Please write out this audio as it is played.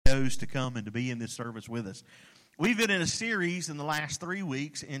chose to come and to be in this service with us. We've been in a series in the last 3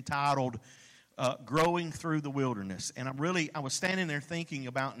 weeks entitled Growing Through the Wilderness. And I was standing there thinking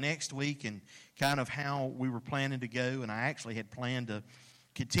about next week and kind of how we were planning to go. And I actually had planned to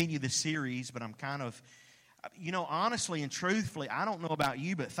continue the series, but I'm kind of, honestly and truthfully, I don't know about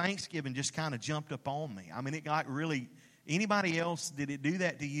you, but Thanksgiving just kind of jumped up on me. I mean, it got really, anybody else, did it do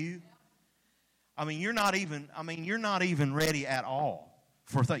that to you? I mean, you're not even ready at all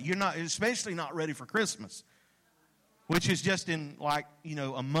for you're not, especially not ready for Christmas, which is just in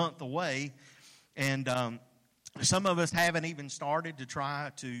a month away. And some of us haven't even started to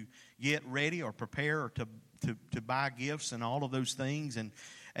try to get ready or prepare or to buy gifts and all of those things.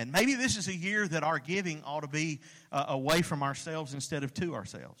 And maybe this is a year that our giving ought to be away from ourselves instead of to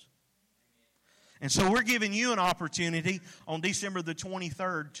ourselves. And so we're giving you an opportunity on December the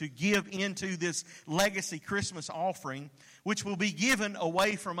 23rd to give into this legacy Christmas offering, which will be given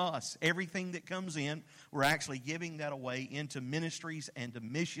away from us. Everything that comes in, we're actually giving that away into ministries and to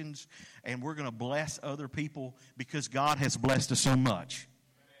missions, and we're going to bless other people because God has blessed us so much.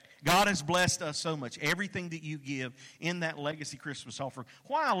 God has blessed us so much. Everything that you give in that legacy Christmas offering.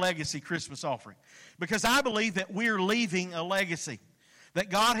 Why a legacy Christmas offering? Because I believe that we're leaving a legacy. That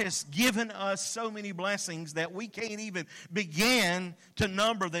God has given us so many blessings that we can't even begin to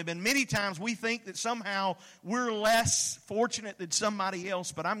number them. And many times we think that somehow we're less fortunate than somebody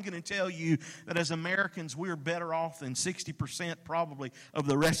else. But I'm going to tell you that as Americans, we're better off than 60% probably of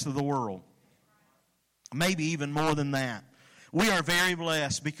the rest of the world. Maybe even more than that. We are very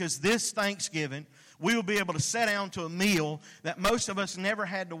blessed because this Thanksgiving, we will be able to sit down to a meal that most of us never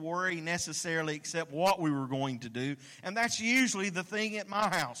had to worry necessarily except what we were going to do. And that's usually the thing at my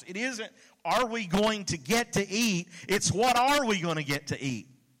house. It isn't, are we going to get to eat? It's what are we going to get to eat?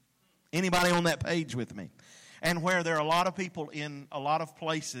 Anybody on that page with me? And where there are a lot of people in a lot of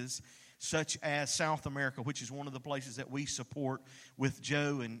places, such as South America, which is one of the places that we support with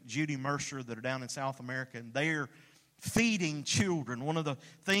Joe and Judy Mercer that are down in South America, and they're feeding children. One of the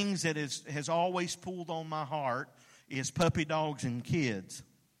things that has always pulled on my heart is puppy dogs and kids.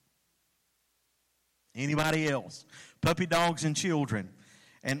 Anybody else? Puppy dogs and children.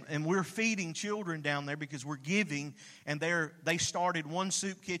 And we're feeding children down there because we're giving, and they started one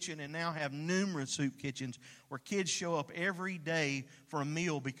soup kitchen and now have numerous soup kitchens where kids show up every day for a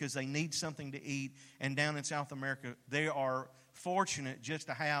meal because they need something to eat. And down in South America, they are fortunate just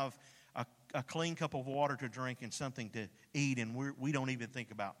to have a clean cup of water to drink and something to eat, and we don't even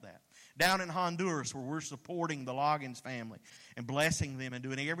think about that. Down in Honduras, where we're supporting the Loggins family and blessing them and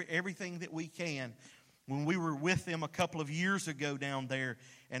doing everything that we can. When we were with them a couple of years ago down there,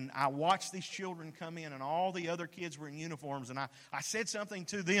 and I watched these children come in, and all the other kids were in uniforms, and I said something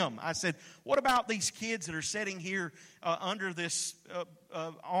to them. I said, what about these kids that are sitting here under this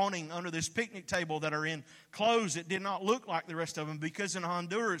awning, under this picnic table that are in clothes that did not look like the rest of them? Because in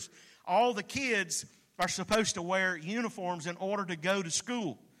Honduras, all the kids are supposed to wear uniforms in order to go to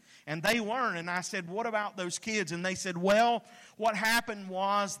school. And they weren't. And I said, what about those kids? And they said, well, what happened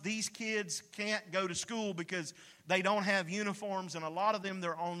was these kids can't go to school because they don't have uniforms. And a lot of them,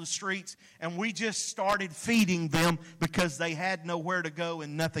 they're on the streets. And we just started feeding them because they had nowhere to go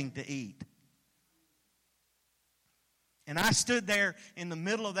and nothing to eat. And I stood there in the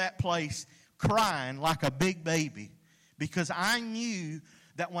middle of that place crying like a big baby because I knew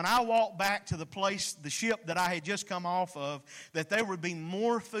that when I walked back to the ship that I had just come off of, that there would be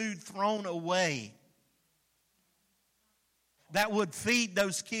more food thrown away that would feed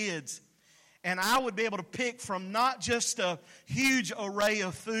those kids. And I would be able to pick from not just a huge array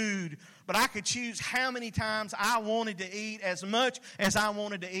of food, but I could choose how many times I wanted to eat, as much as I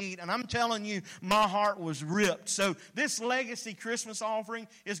wanted to eat. And I'm telling you, my heart was ripped. So this legacy Christmas offering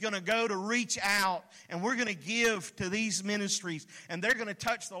is going to go to reach out, and we're going to give to these ministries. And they're going to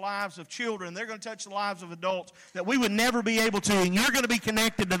touch the lives of children. They're going to touch the lives of adults that we would never be able to. And you're going to be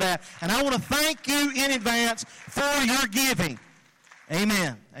connected to that. And I want to thank you in advance for your giving.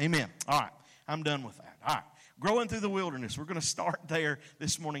 Amen. Amen. All right. I'm done with that. All right. Growing through the wilderness. We're going to start there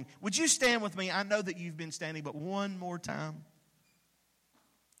this morning. Would you stand with me? I know that you've been standing, but one more time.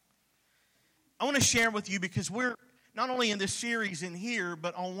 I want to share with you because we're not only in this series in here,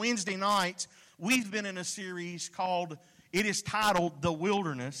 but on Wednesday nights, we've been in a series called, it is titled The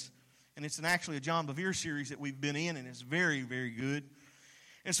Wilderness. And it's actually a John Bevere series that we've been in, and it's very, very good.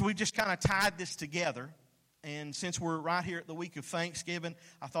 And so we just kind of tied this together. And since we're right here at the week of Thanksgiving,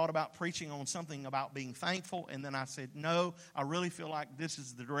 I thought about preaching on something about being thankful. And then I said, no, I really feel like this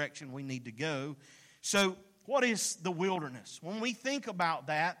is the direction we need to go. So what is the wilderness? When we think about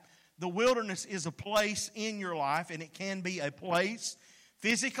that, the wilderness is a place in your life, and it can be a place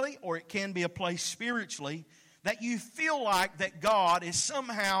physically, or it can be a place spiritually, that you feel like that God is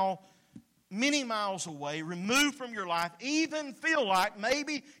somehow many miles away, removed from your life, even feel like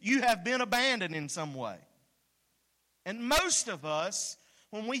maybe you have been abandoned in some way. And most of us,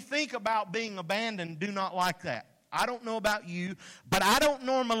 when we think about being abandoned, do not like that. I don't know about you, but I don't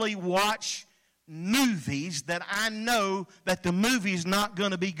normally watch movies that I know that the movie's not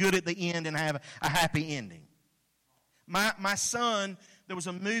going to be good at the end and have a happy ending. My son, there was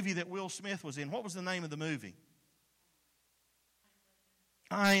a movie that Will Smith was in. What was the name of the movie?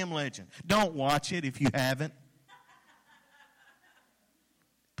 I Am Legend. Don't watch it if you haven't.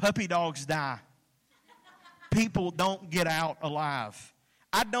 Puppy dogs die. People don't get out alive.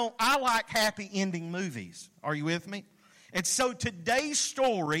 I like happy ending movies. Are you with me? And so today's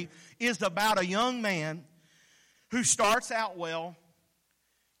story is about a young man who starts out well,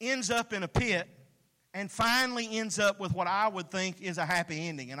 ends up in a pit, and finally ends up with what I would think is a happy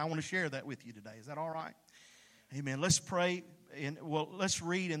ending. And I want to share that with you today. Is that all right? Amen. Let's pray. Let's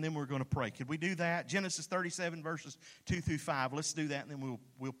read and then we're going to pray. Could we do that? Genesis 37 verses 2 through 5. Let's do that and then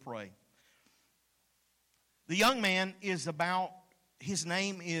we'll pray. The young man his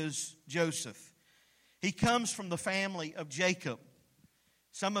name is Joseph. He comes from the family of Jacob.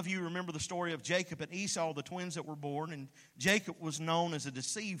 Some of you remember the story of Jacob and Esau, the twins that were born, and Jacob was known as a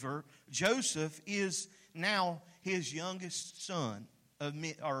deceiver. Joseph is now his youngest son,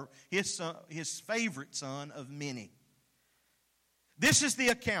 or his favorite son of many. This is the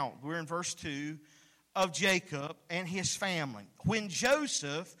account, we're in verse 2, of Jacob and his family. When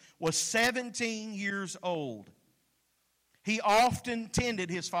Joseph was 17 years old, he often tended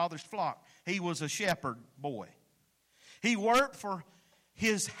his father's flock. He was a shepherd boy. He worked for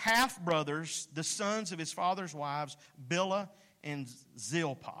his half-brothers, the sons of his father's wives, Bilhah and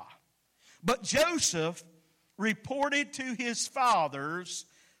Zilpah. But Joseph reported to his fathers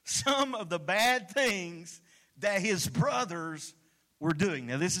some of the bad things that his brothers were doing.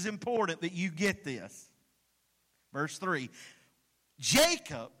 Now, this is important that you get this. Verse 3.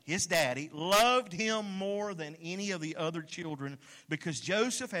 Jacob, his daddy, loved him more than any of the other children because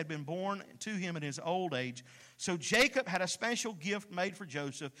Joseph had been born to him in his old age. So Jacob had a special gift made for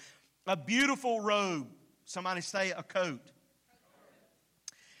Joseph, a beautiful robe. Somebody say a coat.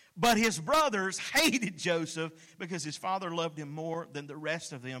 But his brothers hated Joseph because his father loved him more than the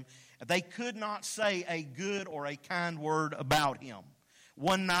rest of them. They could not say a good or a kind word about him.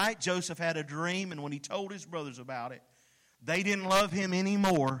 One night, Joseph had a dream, and when he told his brothers about it, they didn't love him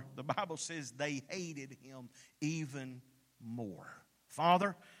anymore. The Bible says they hated him even more.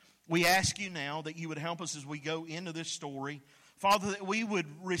 Father, we ask you now that you would help us as we go into this story. Father, that we would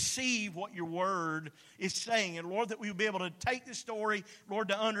receive what your word is saying. And Lord, that we would be able to take this story, Lord,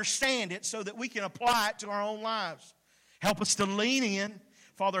 to understand it so that we can apply it to our own lives. Help us to lean in.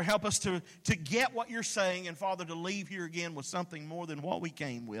 Father, help us to get what you're saying, and Father, to leave here again with something more than what we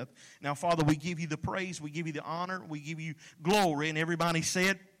came with. Now, Father, we give you the praise, we give you the honor, we give you glory, and everybody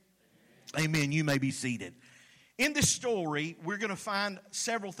said, Amen. You may be seated. In this story, we're going to find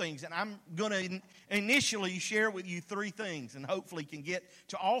several things, and I'm going to initially share with you three things, and hopefully can get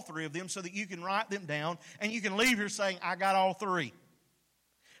to all three of them so that you can write them down, and you can leave here saying, I got all three.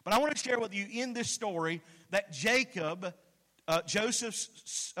 But I want to share with you in this story that Jacob,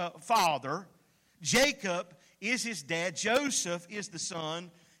 Joseph's father, Jacob is his dad, Joseph is the son.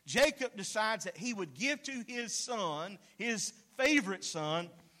 Jacob decides that he would give to his son, his favorite son,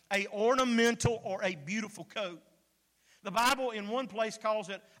 a ornamental or a beautiful coat. The Bible in one place calls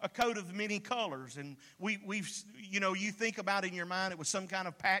it a coat of many colors. And you think about it in your mind, it was some kind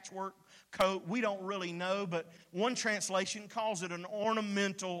of patchwork coat. We don't really know, but one translation calls it an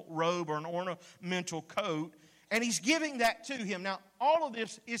ornamental robe or an ornamental coat. And he's giving that to him. Now, all of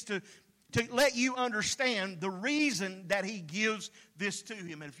this is to let you understand the reason that he gives this to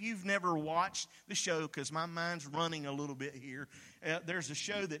him. And if you've never watched the show, because my mind's running a little bit here, there's a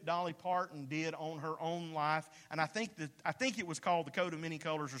show that Dolly Parton did on her own life, and I think it was called The Coat of Many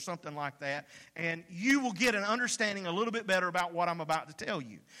Colors or something like that. And you will get an understanding a little bit better about what I'm about to tell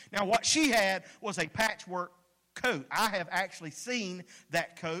you. Now, what she had was a patchwork coat. I have actually seen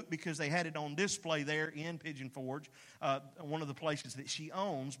that coat because they had it on display there in Pigeon Forge, one of the places that she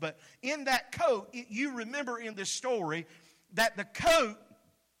owns. But in that coat, you remember in this story that the coat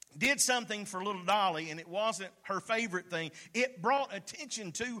did something for little Dolly, and it wasn't her favorite thing. It brought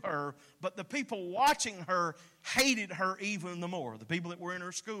attention to her, but the people watching her hated her even the more, the people that were in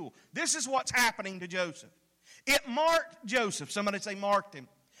her school. This is what's happening to Joseph. It marked Joseph. Somebody say marked him.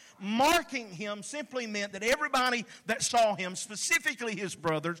 marking him simply meant that everybody that saw him, specifically his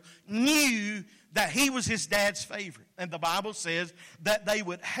brothers, knew that he was his dad's favorite. And the Bible says that they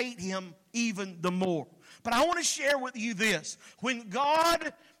would hate him even the more. But I want to share with you this. When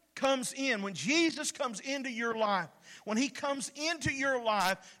God comes in, when Jesus comes into your life, when he comes into your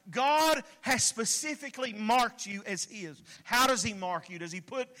life, God has specifically marked you as his. How does he mark you? Does he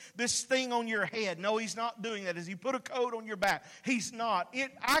put this thing on your head? No, he's not doing that. Does he put a coat on your back? He's not.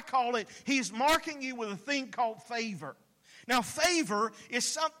 I call it, he's marking you with a thing called favor. Now, favor is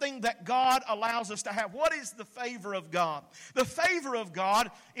something that God allows us to have. What is the favor of God? The favor of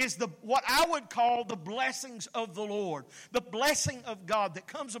God is what I would call the blessings of the Lord. The blessing of God that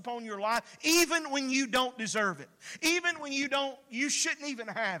comes upon your life even when you don't deserve it. Even when you shouldn't even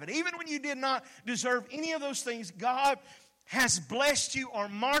have it. Even when you did not deserve any of those things, God has blessed you or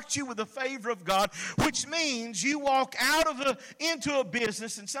marked you with the favor of God, which means you walk into a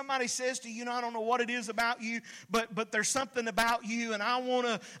business and somebody says to you, I don't know what it is about you, but there's something about you, and I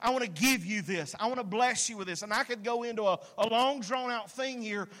want to give you this. I want to bless you with this. And I could go into a long drawn out thing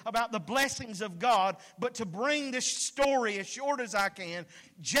here about the blessings of God, but to bring this story as short as I can,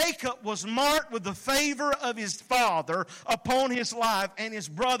 Jacob was marked with the favor of his father upon his life, and his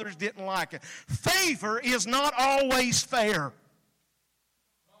brothers didn't like it. Favor is not always fair.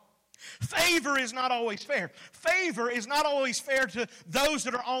 Favor is not always fair. Favor is not always fair to those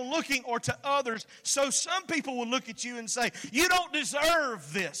that are onlooking or to others. So some people will look at you and say, you don't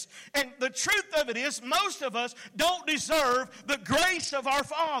deserve this. And the truth of it is, most of us don't deserve the grace of our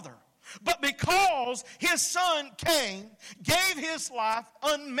Father. But because his son came, gave his life,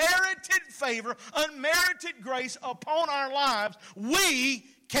 unmerited favor, unmerited grace upon our lives, we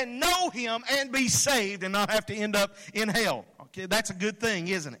can know him and be saved and not have to end up in hell. Okay, that's a good thing,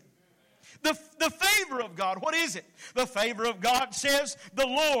 isn't it? The favor of God, what is it? The favor of God says, the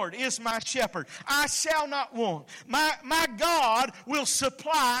Lord is my shepherd. I shall not want. My God will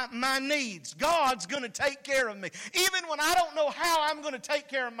supply my needs. God's going to take care of me. Even when I don't know how I'm going to take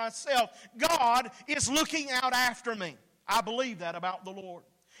care of myself, God is looking out after me. I believe that about the Lord.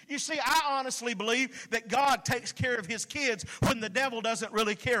 You see, I honestly believe that God takes care of his kids when the devil doesn't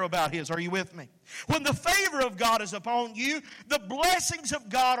really care about his. Are you with me? When the favor of God is upon you, the blessings of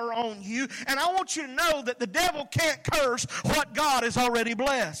God are on you. And I want you to know that the devil can't curse what God has already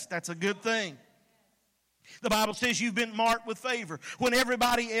blessed. That's a good thing. The Bible says you've been marked with favor. When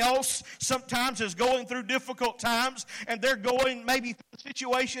everybody else sometimes is going through difficult times and they're going maybe through a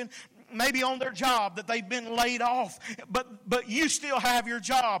situation, maybe on their job that they've been laid off, but you still have your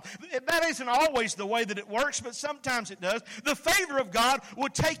job. That isn't always the way that it works, but sometimes it does. The favor of God will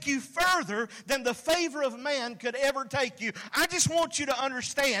take you further than the favor of man could ever take you. I just want you to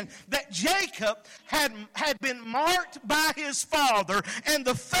understand that Jacob had been marked by his father, and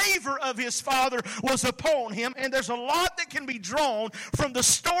the favor of his father was upon him. And there's a lot that can be drawn from the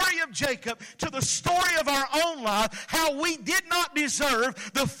story of Jacob to the story of our own life, how we did not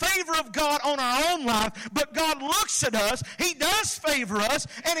deserve the favor of God on our own life, but God looks at us, he does favor us,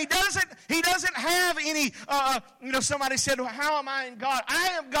 and he doesn't have any, somebody said, well, how am I in God? I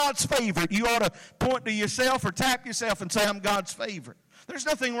am God's favorite. You ought to point to yourself or tap yourself and say, I'm God's favorite. There's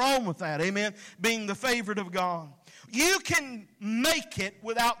nothing wrong with that, amen, being the favorite of God. You can make it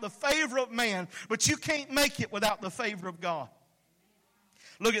without the favor of man, but you can't make it without the favor of God.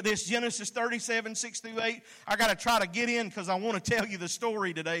 Look at this, Genesis 37, 6-8. I got to try to get in because I want to tell you the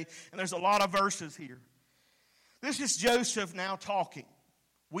story today, and there's a lot of verses here. This is Joseph now talking.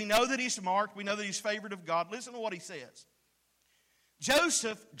 We know that he's marked. We know that he's favored of God. Listen to what he says.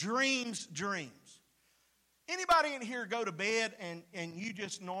 Joseph dreams dreams. Anybody in here go to bed and you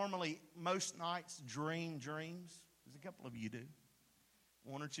just normally, most nights, dream dreams? There's a couple of you do.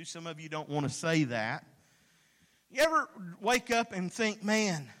 One or two. Some of you don't want to say that. You ever wake up and think,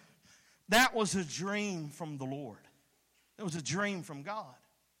 man, that was a dream from the Lord. It was a dream from God.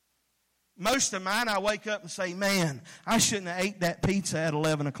 Most of mine, I wake up and say, man, I shouldn't have ate that pizza at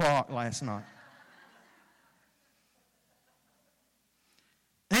 11 o'clock last night.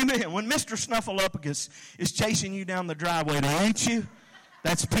 Amen. When Mr. Snuffleupagus is chasing you down the driveway to eat you,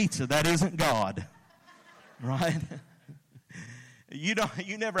 that's pizza. That isn't God. Right? You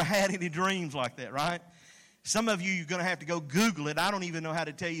never had any dreams like that, right? Some of you're going to have to go Google it. I don't even know how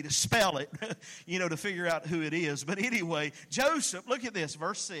to tell you to spell it, to figure out who it is. But anyway, Joseph, look at this,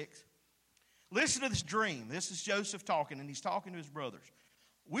 verse 6. Listen to this dream. This is Joseph talking, and he's talking to his brothers.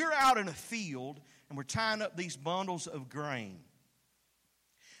 We're out in a field, and we're tying up these bundles of grain.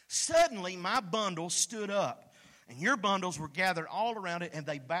 Suddenly, my bundle stood up, and your bundles were gathered all around it, and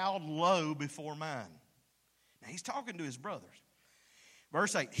they bowed low before mine. Now, he's talking to his brothers.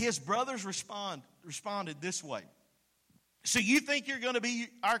 Verse 8, his brothers responded this way. So you think you're going to be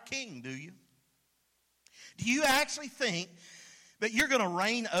our king, do you? Do you actually think that you're going to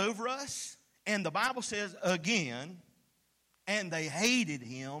reign over us? And the Bible says again, and they hated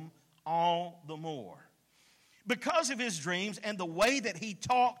him all the more because of his dreams and the way that he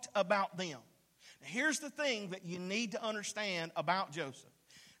talked about them. Now, here's the thing that you need to understand about Joseph.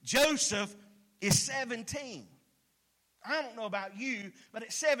 Joseph is 17. I don't know about you, but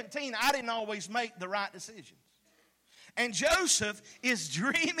at 17, I didn't always make the right decisions. And Joseph is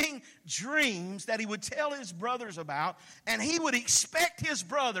dreaming dreams that he would tell his brothers about, and he would expect his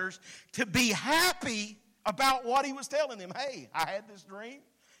brothers to be happy about what he was telling them. Hey, I had this dream.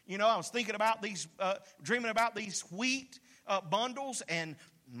 You know, I was thinking about these, dreaming about these wheat bundles, and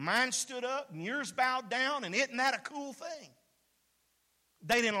mine stood up and yours bowed down, and isn't that a cool thing?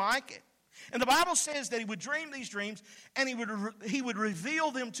 They didn't like it. And the Bible says that he would dream these dreams and he would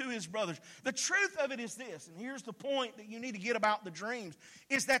reveal them to his brothers. The truth of it is this, and here's the point that you need to get about the dreams,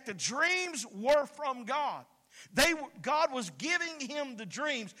 is that the dreams were from God. God was giving him the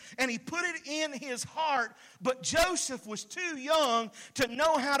dreams, and he put it in his heart, but Joseph was too young to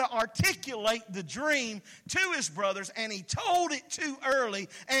know how to articulate the dream to his brothers, and he told it too early,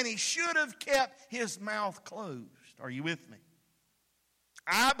 and he should have kept his mouth closed. Are you with me?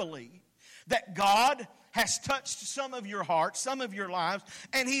 I believe that God has touched some of your hearts, some of your lives,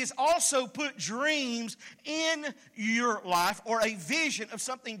 and he has also put dreams in your life or a vision of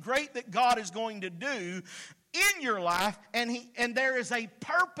something great that God is going to do in your life, and there is a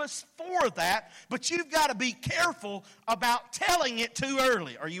purpose for that, but you've got to be careful about telling it too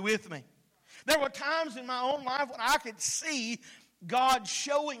early. Are you with me? There were times in my own life when I could see God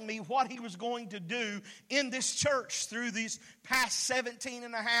showing me what he was going to do in this church through these past 17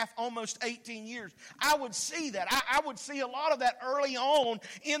 and a half, almost 18 years. I would see that. I would see a lot of that early on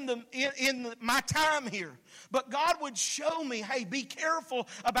in my time here. But God would show me, hey, be careful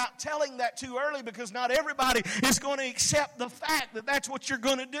about telling that too early, because not everybody is going to accept the fact that that's what you're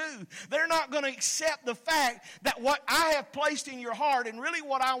going to do. They're not going to accept the fact that what I have placed in your heart and really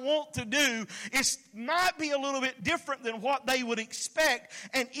what I want to do might be a little bit different than what they would expect.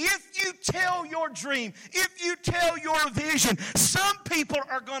 And if you tell your dream, if you tell your vision, some people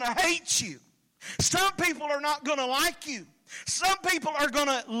are going to hate you. Some people are not going to like you. Some people are going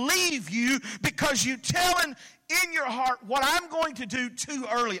to leave you because you're telling in your heart what I'm going to do too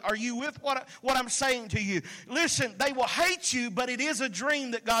early. Are you with what I'm saying to you? Listen, they will hate you, but it is a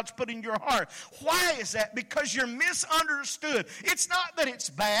dream that God's put in your heart. Why is that? Because you're misunderstood. It's not that it's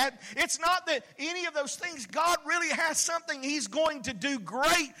bad. It's not that any of those things. God really has something he's going to do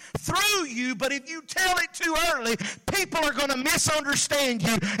great through you, but if you tell it too early, people are going to misunderstand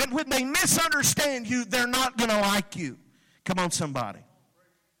you, and when they misunderstand you, they're not going to like you. Come on, somebody.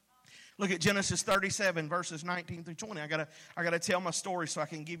 Look at Genesis 37, verses 19 through 20. I gotta tell my story so I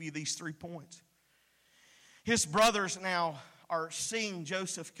can give you these 3 points. His brothers now are seeing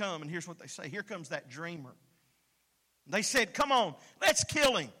Joseph come, and here's what they say. Here comes that dreamer. They said, come on, let's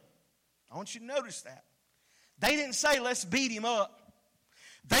kill him. I want you to notice that. They didn't say, let's beat him up.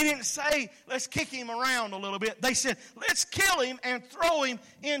 They didn't say, let's kick him around a little bit. They said, let's kill him and throw him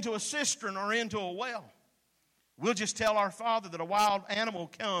into a cistern or into a well. We'll just tell our father that a wild animal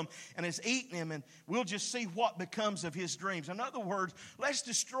come and has eaten him, and we'll just see what becomes of his dreams. In other words, let's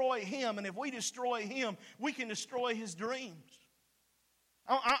destroy him, and if we destroy him, we can destroy his dreams.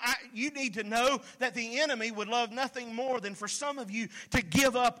 You need to know that the enemy would love nothing more than for some of you to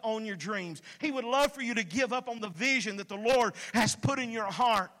give up on your dreams. He would love for you to give up on the vision that the Lord has put in your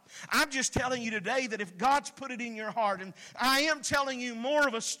heart. I'm just telling you today that if God's put it in your heart, and I am telling you more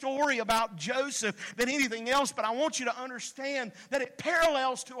of a story about Joseph than anything else, but I want you to understand that it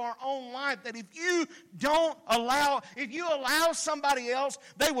parallels to our own life, that if you allow somebody else,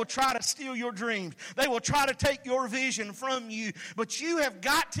 they will try to steal your dreams. They will try to take your vision from you, but you have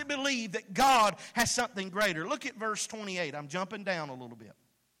got to believe that God has something greater. Look at verse 28. I'm jumping down a little bit.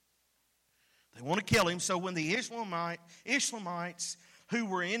 They want to kill him, so when the Ishmaelites who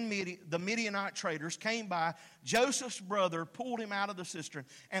were in the Midianite traders came by, Joseph's brother pulled him out of the cistern,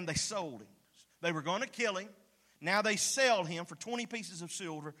 and they sold him. They were going to kill him. Now they sold him for 20 pieces of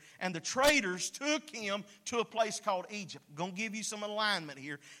silver, and the traders took him to a place called Egypt. I'm going to give you some alignment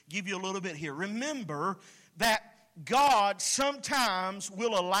here, give you a little bit here. Remember that God sometimes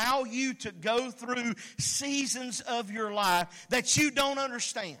will allow you to go through seasons of your life that you don't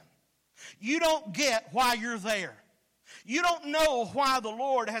understand. You don't get why you're there. You don't know why the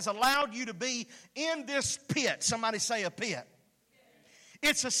Lord has allowed you to be in this pit. Somebody say a pit.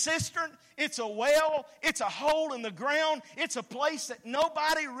 It's a cistern. It's a well. It's a hole in the ground. It's a place that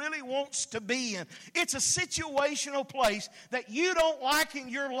nobody really wants to be in. It's a situational place that you don't like in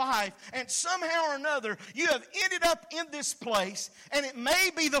your life. And somehow or another, you have ended up in this place. And it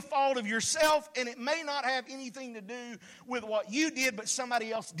may be the fault of yourself. And it may not have anything to do with what you did, but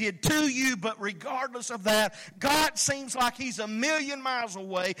somebody else did to you. But regardless of that, God seems like He's a million miles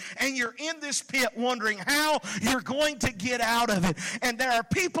away. And you're in this pit wondering how you're going to get out of it. And there are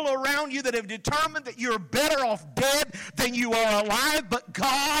people around you that have determined that you're better off dead than you are alive, but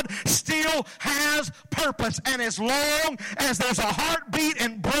God still has purpose. And as long as there's a heartbeat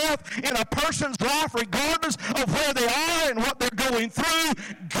and breath in a person's life, regardless of where they are and what they're going through,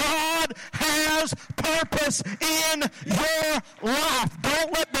 God has purpose in your life.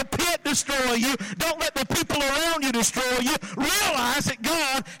 Don't let the pit destroy you. Don't let the people around you destroy you. Realize that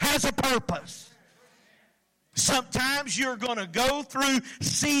God has a purpose. Sometimes you're going to go through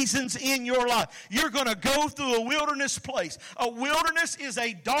seasons in your life. You're going to go through a wilderness place. A wilderness is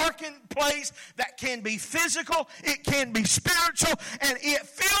a darkened place that can be physical, it can be spiritual, and it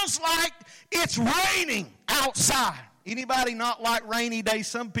feels like it's raining outside. Anybody not like rainy days?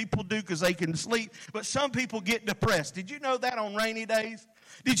 Some people do because they can sleep, but some people get depressed. Did you know that on rainy days?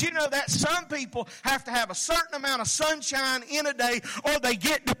 Did you know that some people have to have a certain amount of sunshine in a day or they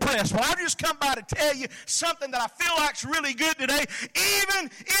get depressed? Well, I've just come by to tell you something that I feel like's really good today.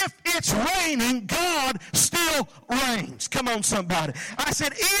 Even if it's raining, God still reigns. Come on, somebody. I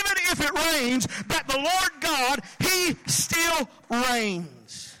said, even if it rains, that the Lord God, He still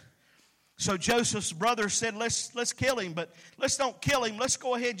reigns. So Joseph's brothers said, let's kill him, but let's don't kill him. Let's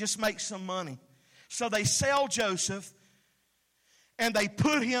go ahead and just make some money. So they sell Joseph, and they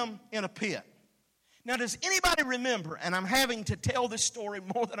put him in a pit. Now, does anybody remember, and I'm having to tell this story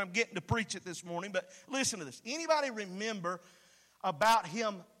more than I'm getting to preach it this morning, but listen to this. Anybody remember about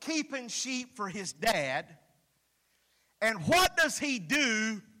him keeping sheep for his dad? And what does he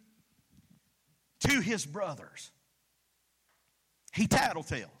do to his brothers? He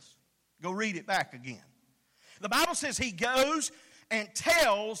tattletales. Go read it back again. The Bible says he goes and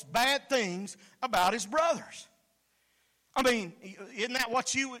tells bad things about his brothers. I mean, isn't that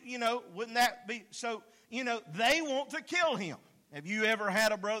what wouldn't that be? So, they want to kill him. Have you ever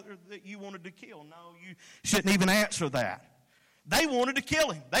had a brother that you wanted to kill? No, you shouldn't even answer that. They wanted to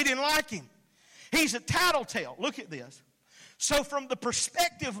kill him. They didn't like him. He's a tattletale. Look at this. So from the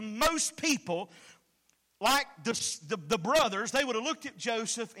perspective of most people, like the brothers, they would have looked at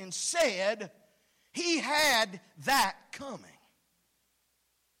Joseph and said, he had that coming.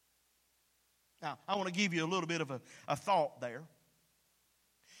 Now, I want to give you a little bit of a thought there.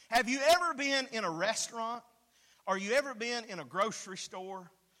 Have you ever been in a restaurant or you ever been in a grocery store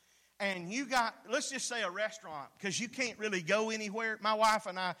and you got, let's just say a restaurant, because you can't really go anywhere. My wife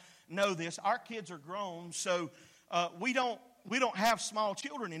and I know this. Our kids are grown, so we don't have small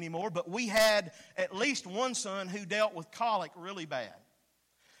children anymore, but we had at least one son who dealt with colic really bad.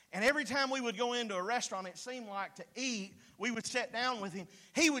 And every time we would go into a restaurant, it seemed like to eat, we would sit down with him.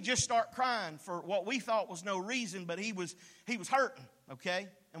 He would just start crying for what we thought was no reason, but he was hurting, okay?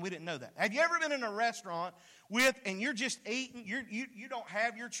 And we didn't know that. Have you ever been in a restaurant and you're just eating, you don't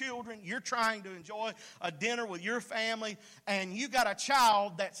have your children, you're trying to enjoy a dinner with your family, and you got a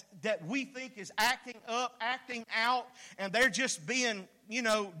child that we think is acting up, acting out, and they're just being,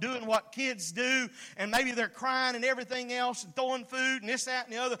 doing what kids do, and maybe they're crying and everything else and throwing food and this, that,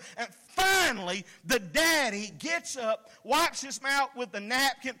 and the other. And finally, the daddy gets up, wipes his mouth with the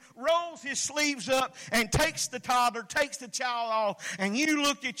napkin, rolls his sleeves up, and takes the toddler, takes the child off. And you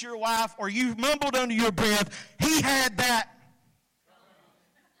looked at your wife, or you mumbled under your breath, he had that.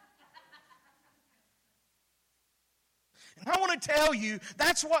 And I want to tell you,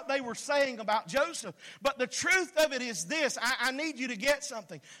 that's what they were saying about Joseph. But the truth of it is this. I need you to get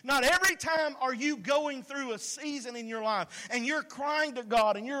something. Not every time are you going through a season in your life and you're crying to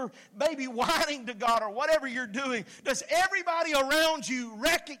God and you're maybe whining to God or whatever you're doing, does everybody around you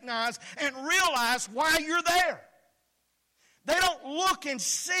recognize and realize why you're there? They don't look and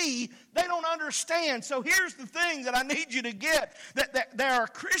see. They don't understand. So here's the thing that I need you to get. That there are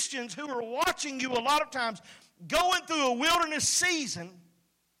Christians who are watching you a lot of times going through a wilderness season,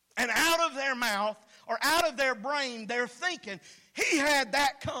 and out of their mouth or out of their brain, they're thinking, he had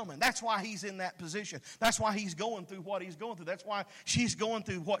that coming. That's why he's in that position. That's why he's going through what he's going through. That's why she's going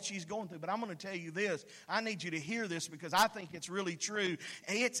through what she's going through. But I'm going to tell you this. I need you to hear this because I think it's really true.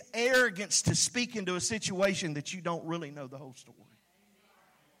 And it's arrogance to speak into a situation that you don't really know the whole story.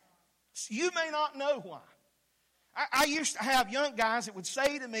 You may not know why. I used to have young guys that would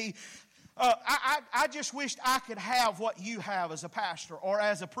say to me, I just wished I could have what you have as a pastor or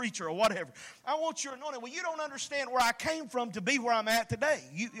as a preacher or whatever. I want your anointing. Well, you don't understand where I came from to be where I'm at today.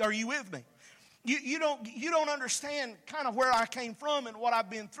 Are you with me? You don't understand kind of where I came from and what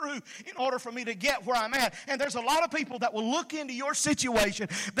I've been through in order for me to get where I'm at. And there's a lot of people that will look into your situation.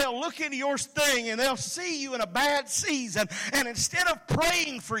 They'll look into your thing and they'll see you in a bad season. And instead of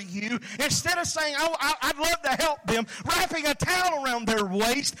praying for you, instead of saying, oh, I'd love to help them, wrapping a towel around their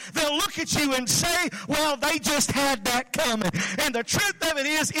waist, they'll look at you and say, well, they just had that coming. And the truth of it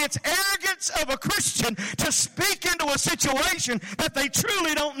is, it's arrogance of a Christian to speak into a situation that they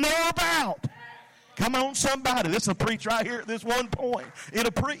truly don't know about. Come on, somebody. This will preach right here at this one point.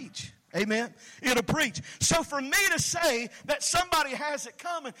 It'll preach. Amen. It'll preach. So for me to say that somebody has it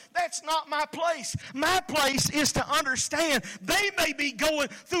coming, that's not my place. My place is to understand they may be going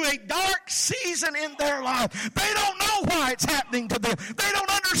through a dark season in their life. They don't know why it's happening to them. They don't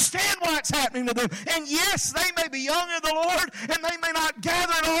understand why it's happening to them. And yes, they may be young in the Lord and they may not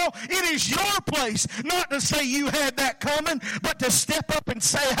gather at all. It is your place not to say you had that coming, but to step up and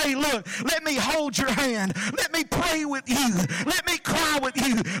say, hey, look, let me hold your hand. Let me pray with you. Let me cry with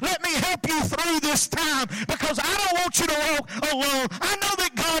you. Let me help you through this time, because I don't want you to walk alone. I know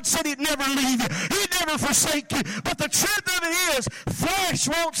that God said He'd never leave you. He'd never forsake you. But the truth of it is, flesh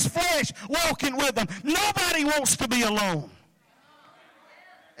wants flesh walking with them. Nobody wants to be alone.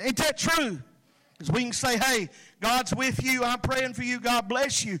 Ain't that true? Because we can say, hey, God's with you. I'm praying for you. God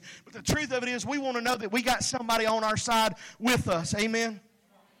bless you. But the truth of it is, we want to know that we got somebody on our side with us. Amen?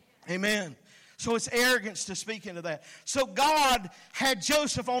 Amen. So it's arrogance to speak into that. So God had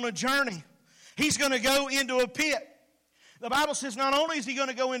Joseph on a journey. He's going to go into a pit. The Bible says not only is he going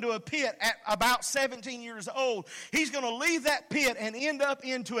to go into a pit at about 17 years old, he's going to leave that pit and end up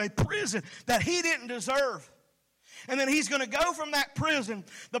into a prison that he didn't deserve. And then he's going to go from that prison,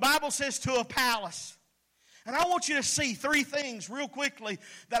 the Bible says, to a palace. And I want you to see three things real quickly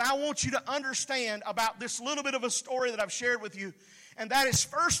that I want you to understand about this little bit of a story that I've shared with you. And that is,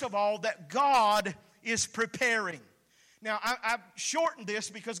 first of all, that God is preparing. Now, I've shortened this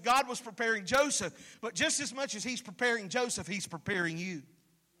because God was preparing Joseph. But just as much as He's preparing Joseph, He's preparing you.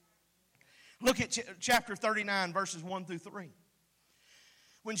 Look at chapter 39, verses 1 through 3.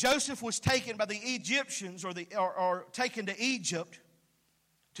 When Joseph was taken by the Egyptians or taken to Egypt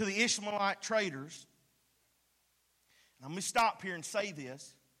to the Ishmaelite traders. And I'm going to stop here and say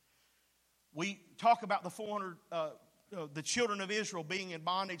this. We talk about the children of Israel being in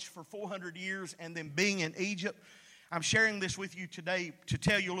bondage for 400 years and then being in Egypt. I'm sharing this with you today to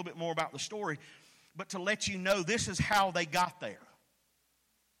tell you a little bit more about the story, but to let you know this is how they got there.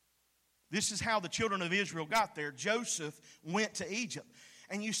 This is how the children of Israel got there. Joseph went to Egypt.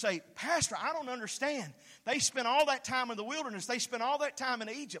 And you say, Pastor, I don't understand. They spent all that time in the wilderness. They spent all that time in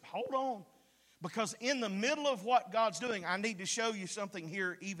Egypt. Hold on. Because in the middle of what God's doing, I need to show you something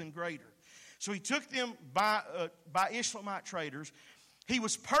here even greater. So he took them by Ishmaelite traders. He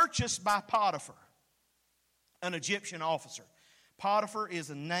was purchased by Potiphar, an Egyptian officer. Potiphar is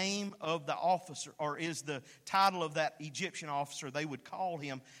a name of the officer, or is the title of that Egyptian officer. They would call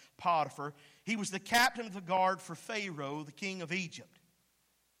him Potiphar. He was the captain of the guard for Pharaoh, the king of Egypt.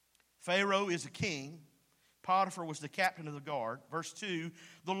 Pharaoh is a king. Potiphar was the captain of the guard. Verse 2,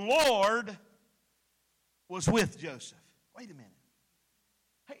 the Lord was with Joseph. Wait a minute.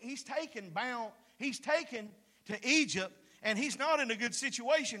 He's taken to Egypt, and he's not in a good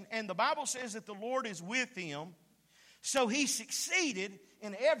situation. And the Bible says that the Lord is with him. So he succeeded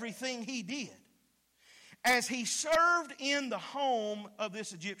in everything he did. As he served in the home of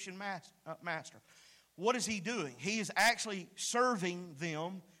this Egyptian master. What is he doing? He is actually serving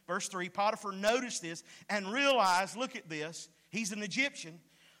them. Verse 3, Potiphar noticed this and realized, look at this, he's an Egyptian,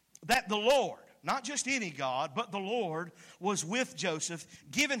 that the Lord, not just any God, but the Lord was with Joseph,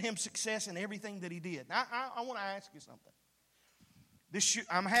 giving him success in everything that he did. Now, I want to ask you something.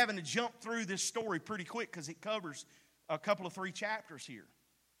 I'm having to jump through this story pretty quick because it covers a couple of 3 chapters here.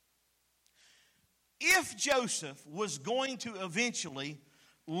 If Joseph was going to eventually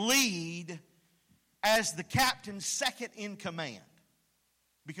lead as the captain's second in command,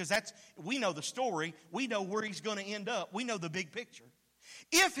 because we know the story, we know where he's going to end up, we know the big picture.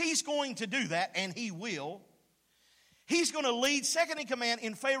 If he's going to do that, and he will, he's going to lead second in command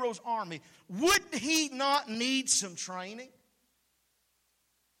in Pharaoh's army. Would he not need some training?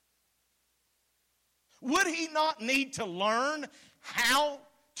 Would he not need to learn how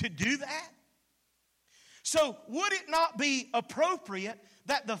to do that? So would it not be appropriate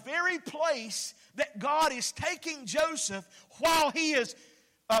that the very place that God is taking Joseph while he is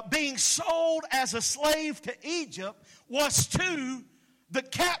being sold as a slave to Egypt was to the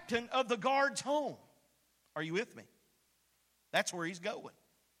captain of the guard's home. Are you with me? That's where he's going.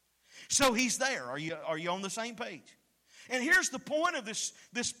 So he's there. Are you on the same page? And here's the point of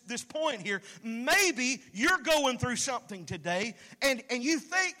this point here. Maybe you're going through something today, and you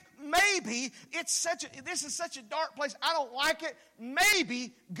think maybe this is such a dark place. I don't like it.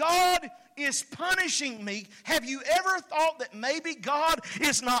 Maybe God is punishing me. Have you ever thought that maybe God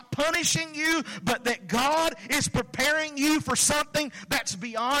is not punishing you, but that God is preparing you for something that's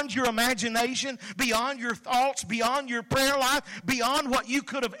beyond your imagination, beyond your thoughts, beyond your prayer life, beyond what you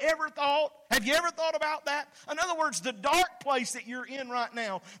could have ever thought? Have you ever thought about that? In other words, the dark place that you're in right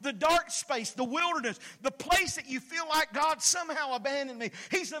now, the dark space, the wilderness, the place that you feel like God somehow abandoned me.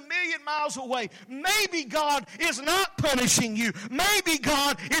 He's 1,000,000 miles away. Maybe God is not punishing you. Maybe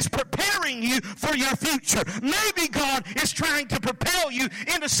God is preparing you for your future. Maybe God is trying to propel you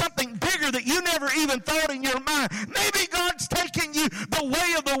into something bigger that you never even thought in your mind. Maybe God's taking you the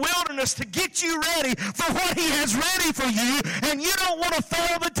way of the wilderness to get you ready for what He has ready for you, and you don't want to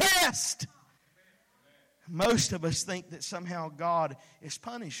fail the test. Most of us think that somehow God is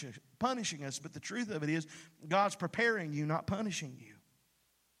punishing us, but the truth of it is God's preparing you, not punishing you.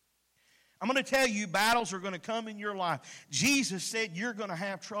 I'm going to tell you, battles are going to come in your life. Jesus said you're going to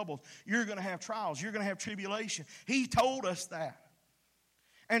have troubles. You're going to have trials. You're going to have tribulation. He told us that.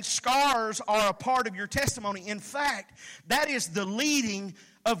 And scars are a part of your testimony. In fact, that is the leading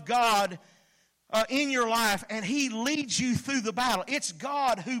of God in your life, and He leads you through the battle. It's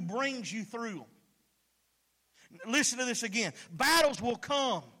God who brings you through them. Listen to this again. Battles will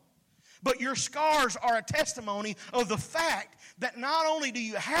come, but your scars are a testimony of the fact that not only do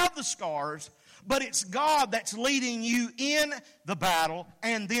you have the scars, but it's God that's leading you in the battle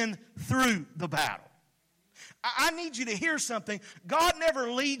and then through the battle. I need you to hear something. God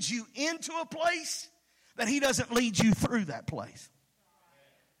never leads you into a place that He doesn't lead you through that place.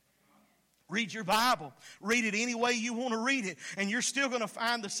 Read your Bible. Read it any way you want to read it, and you're still going to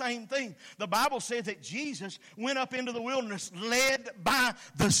find the same thing. The Bible says that Jesus went up into the wilderness led by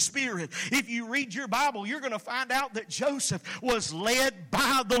the Spirit. If you read your Bible, you're going to find out that Joseph was led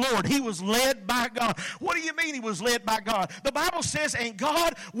by the Lord. He was led by God. What do you mean he was led by God? The Bible says, and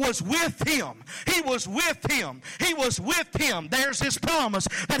God was with him. He was with him. He was with him. There's His promise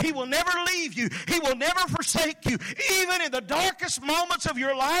that He will never leave you. He will never forsake you. Even in the darkest moments of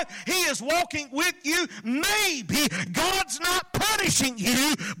your life, He is walking with you. Maybe God's not punishing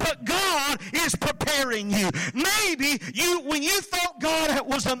you, but God is preparing you. Maybe when you thought God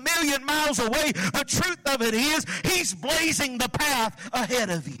was 1,000,000 miles away, the truth of it is He's blazing the path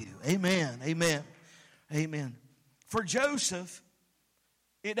ahead of you. Amen. Amen. Amen. For Joseph,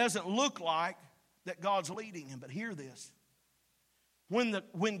 it doesn't look like that God's leading him, but hear this.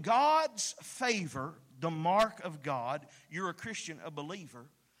 When God's favor, the mark of God, you're a Christian, a believer,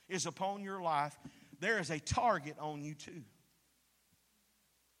 is upon your life, there is a target on you too.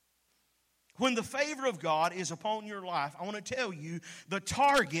 When the favor of God is upon your life, I want to tell you, the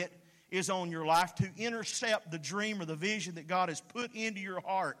target is on your life to intercept the dream or the vision that God has put into your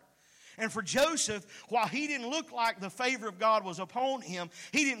heart. And for Joseph, while he didn't look like the favor of God was upon him,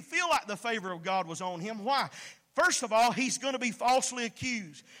 he didn't feel like the favor of God was on him. Why? First of all, he's going to be falsely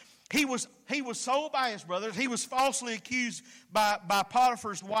accused. He was sold by his brothers. He was falsely accused by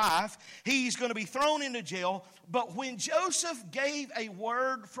Potiphar's wife. He's going to be thrown into jail. But when Joseph gave a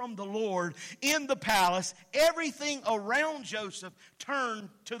word from the Lord in the palace, everything around Joseph turned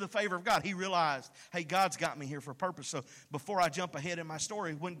to the favor of God. He realized, hey, God's got me here for a purpose. So before I jump ahead in my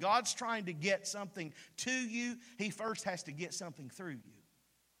story, when God's trying to get something to you, He first has to get something through you.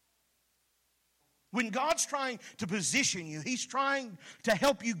 When God's trying to position you, He's trying to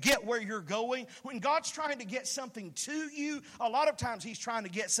help you get where you're going. When God's trying to get something to you, a lot of times He's trying to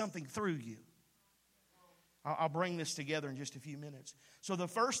get something through you. I'll bring this together in just a few minutes. So the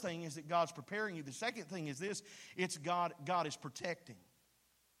first thing is that God's preparing you. The second thing is this, it's God is protecting.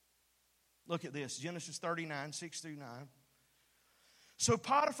 Look at this, Genesis 39, 6 through 9. So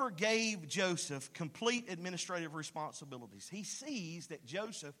Potiphar gave Joseph complete administrative responsibilities. He sees that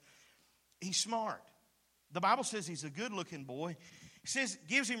Joseph, he's smart. The Bible says he's a good-looking boy. It says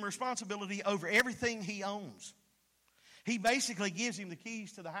gives him responsibility over everything he owns. He basically gives him the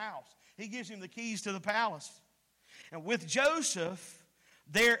keys to the house. He gives him the keys to the palace. And with Joseph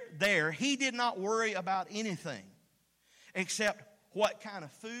there, he did not worry about anything except what kind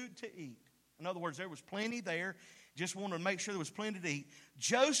of food to eat. In other words, there was plenty there. Just wanted to make sure there was plenty to eat.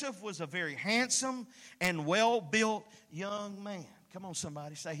 Joseph was a very handsome and well-built young man. Come on,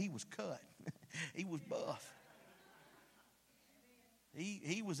 somebody, say he was cut. He was buff.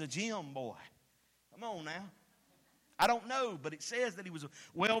 He was a gym boy. Come on now. I don't know, but it says that he was a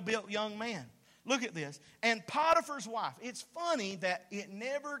well-built young man. Look at this. And Potiphar's wife. It's funny that it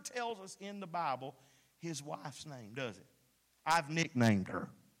never tells us in the Bible his wife's name, does it? I've nicknamed her.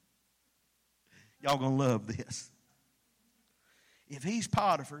 Y'all going to love this. If he's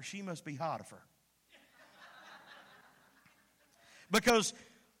Potiphar, she must be Hotiphar. Because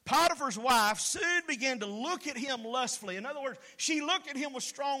Potiphar's wife soon began to look at him lustfully. In other words, she looked at him with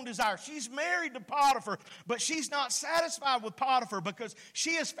strong desire. She's married to Potiphar, but she's not satisfied with Potiphar because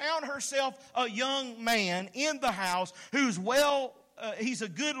she has found herself a young man in the house who's he's a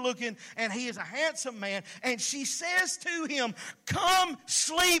good looking and he is a handsome man. And she says to him, "Come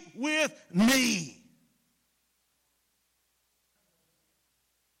sleep with me."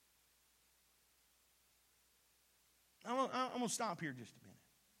 I'm going to stop here just a minute.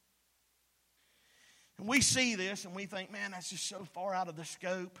 And we see this and we think, man, that's just so far out of the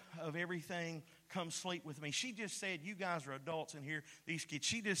scope of everything. Come sleep with me. She just said, you guys are adults in here, these kids.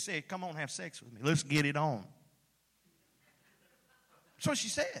 She just said, come on, have sex with me. Let's get it on. That's what she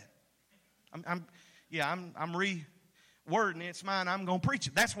said. I'm rewording it. It's mine. I'm going to preach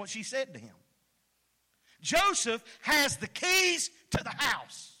it. That's what she said to him. Joseph has the keys to the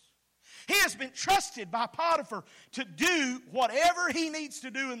house. He has been trusted by Potiphar to do whatever he needs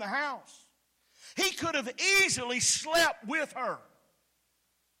to do in the house. He could have easily slept with her.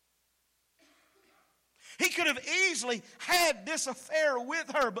 He could have easily had this affair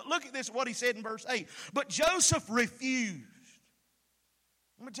with her. But look at this, what he said in verse 8. But Joseph refused.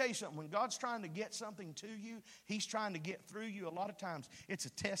 Let me tell you something. When God's trying to get something to you, He's trying to get through you. A lot of times, it's a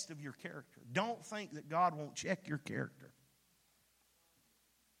test of your character. Don't think that God won't check your character.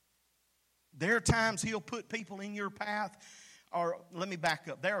 There are times He'll put people in your path. Or let me back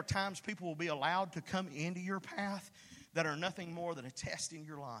up. There are times people will be allowed to come into your path that are nothing more than a test in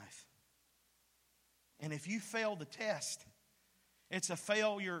your life. And if you fail the test, it's a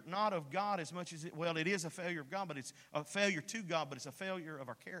failure not of God as much as it is a failure of God, but it's a failure to God, but it's a failure of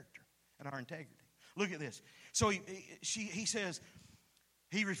our character and our integrity. Look at this. So he says,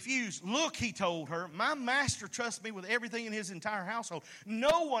 he refused. Look, he told her, my master trusts me with everything in his entire household.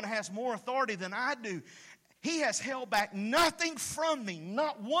 No one has more authority than I do. He has held back nothing from me,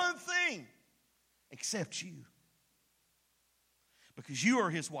 not one thing, except you. Because you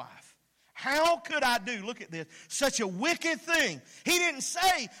are his wife. How could I do, look at this, such a wicked thing? He didn't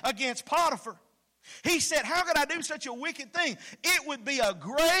say against Potiphar. He said, how could I do such a wicked thing? It would be a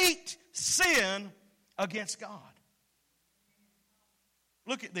great sin against God.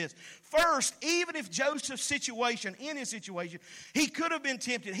 Look at this. First, even if Joseph's situation, in his situation, he could have been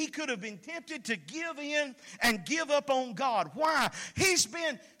tempted. He could have been tempted to give in and give up on God. Why? He's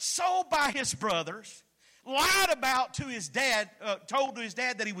been sold by his brothers, lied about to his dad, told to his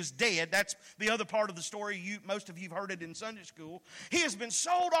dad that he was dead. That's the other part of the story. Most of you have heard it in Sunday school. He has been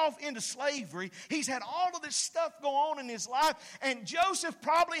sold off into slavery. He's had all of this stuff go on in his life. And Joseph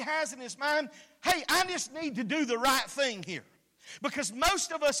probably has in his mind, hey, I just need to do the right thing here. Because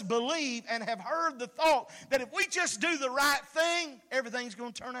most of us believe and have heard the thought that if we just do the right thing, everything's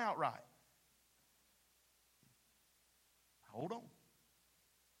going to turn out right. Hold on.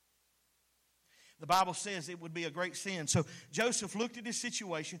 The Bible says it would be a great sin. So Joseph looked at his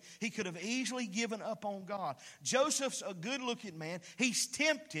situation. He could have easily given up on God. Joseph's a good-looking man. He's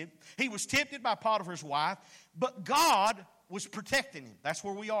tempted. He was tempted by Potiphar's wife, but God was protecting him. That's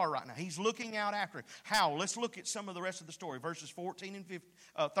where we are right now. He's looking out after him. How? Let's look at some of the rest of the story. Verses 13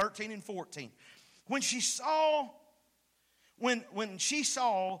 and 14. When she saw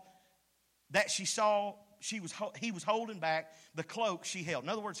that he was holding back the cloak she held. In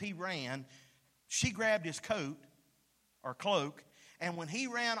other words, he ran. She grabbed his coat or cloak, and when he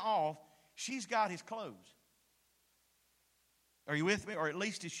ran off, she's got his clothes. Are you with me? Or at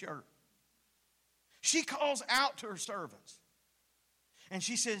least his shirt. She calls out to her servants. And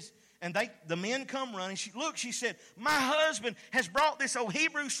she says, and the men come running. She said, my husband has brought this old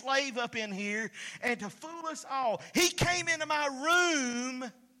Hebrew slave up in here and to fool us all. He came into my room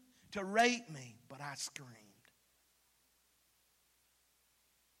to rape me, but I screamed.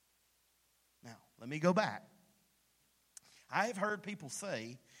 Now, let me go back. I have heard people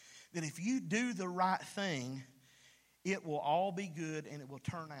say that if you do the right thing, it will all be good and it will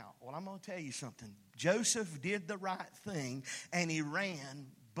turn out. Well, I'm going to tell you something. Joseph did the right thing and he ran,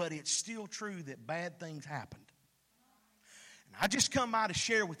 but it's still true that bad things happened. And I just come by to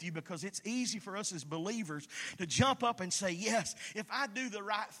share with you because it's easy for us as believers to jump up and say, yes, if I do the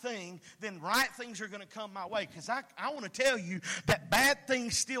right thing, then right things are going to come my way. Because I want to tell you that bad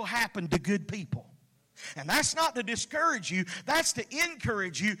things still happen to good people. And that's not to discourage you. That's to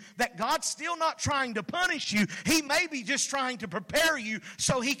encourage you that God's still not trying to punish you. He may be just trying to prepare you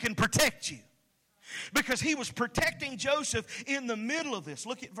so He can protect you. Because He was protecting Joseph in the middle of this.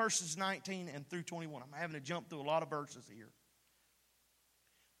 Look at verses 19 and through 21. I'm having to jump through a lot of verses here.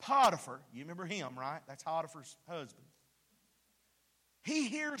 Potiphar, you remember him, right? That's Potiphar's husband. He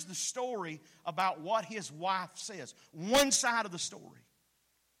hears the story about what his wife says. One side of the story.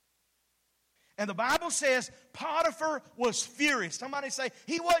 And the Bible says Potiphar was furious. Somebody say,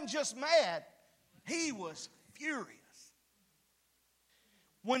 he wasn't just mad, he was furious.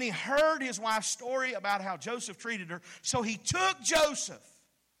 When he heard his wife's story about how Joseph treated her, so he took Joseph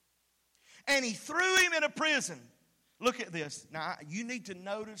and he threw him in a prison. Look at this. Now, you need to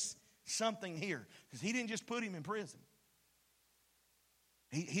notice something here, because he didn't just put him in prison.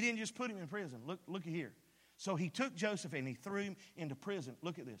 He didn't just put him in prison. Look at here. So he took Joseph and he threw him into prison.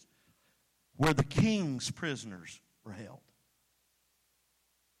 Look at this. Where the king's prisoners were held.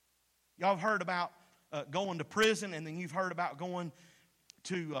 Y'all have heard about going to prison, and then you've heard about going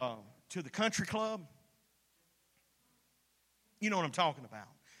to the country club. You know what I'm talking about.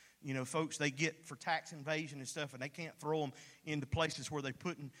 You know, folks, they get for tax invasion and stuff, and they can't throw them into places where they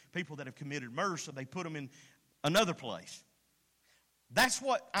put in people that have committed murder, so they put them in another place. That's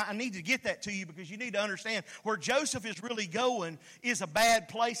what I need to get that to you, because you need to understand where Joseph is really going is a bad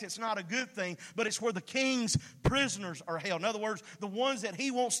place. It's not a good thing, but it's where the king's prisoners are held. In other words, the ones that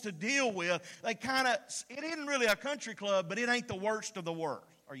he wants to deal with, it isn't really a country club, but it ain't the worst of the worst.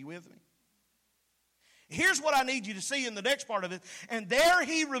 Are you with me? Here's what I need you to see in the next part of it. And there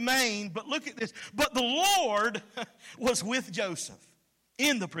he remained, but look at this. But the Lord was with Joseph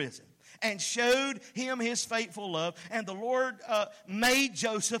in the prison and showed him His faithful love. And the Lord made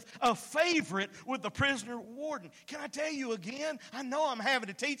Joseph a favorite with the prisoner warden. Can I tell you again? I know I'm having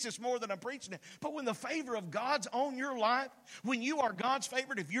to teach this more than I'm preaching it. But when the favor of God's on your life, when you are God's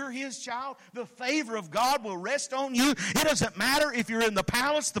favorite, if you're His child, the favor of God will rest on you. It doesn't matter if you're in the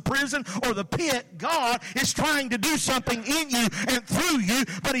palace, the prison, or the pit. God is trying to do something in you and through you,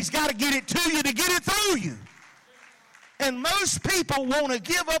 but He's got to get it to you to get it through you. And most people want to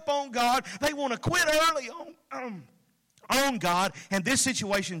give up on God. They want to quit early on God. And this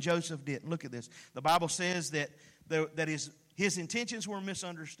situation Joseph didn't. Look at this. The Bible says that his intentions were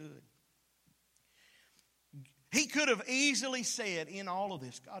misunderstood. He could have easily said in all of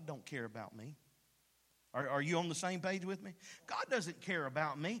this, God don't care about me. Are you on the same page with me? God doesn't care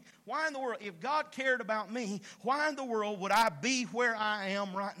about me. Why in the world? If God cared about me, why in the world would I be where I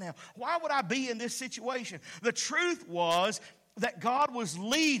am right now? Why would I be in this situation? The truth was that God was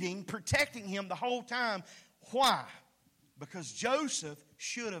leading, protecting him the whole time. Why? Because Joseph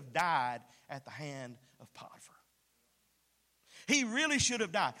should have died at the hand of Potiphar. He really should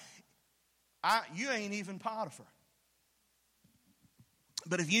have died. You ain't even Potiphar.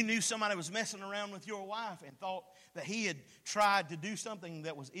 But if you knew somebody was messing around with your wife and thought that he had tried to do something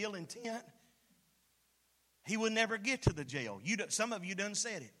that was ill intent, he would never get to the jail. Some of you done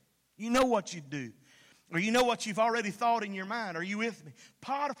said it. You know what you'd do. Or you know what you've already thought in your mind. Are you with me?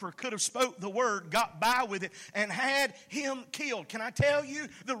 Potiphar could have spoke the word, got by with it, and had him killed. Can I tell you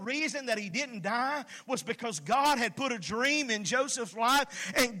the reason that he didn't die was because God had put a dream in Joseph's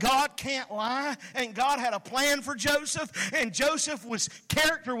life, and God can't lie, and God had a plan for Joseph, and Joseph's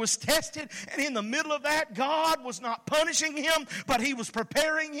character was tested, and in the middle of that, God was not punishing him, but He was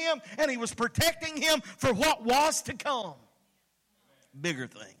preparing him, and He was protecting him for what was to come. Bigger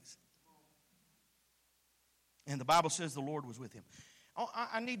things. And the Bible says the Lord was with him.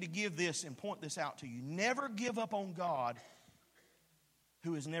 I need to give this and point this out to you. Never give up on God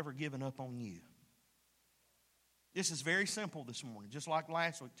who has never given up on you. This is very simple this morning. Just like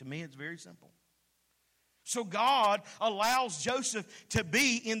last week, to me it's very simple. So God allows Joseph to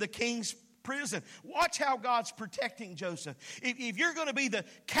be in the king's prison. Watch how God's protecting Joseph. If you're going to be the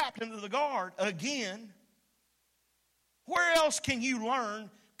captain of the guard again, where else can you learn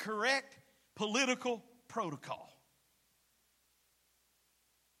correct political protocol?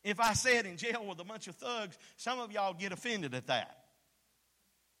 If I said in jail with a bunch of thugs, some of y'all get offended at that.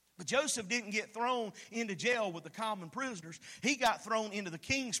 But Joseph didn't get thrown into jail with the common prisoners. He got thrown into the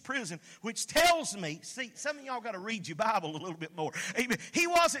king's prison, which tells me, see, some of y'all got to read your Bible a little bit more. He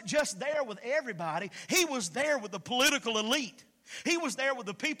wasn't just there with everybody. He was there with the political elite. He was there with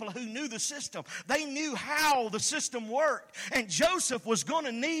the people who knew the system. They knew how the system worked. And Joseph was going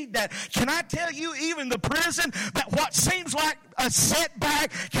to need that. Can I tell you, even the prison, that what seems like a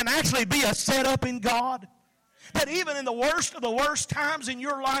setback can actually be a setup in God? that even in the worst of the worst times in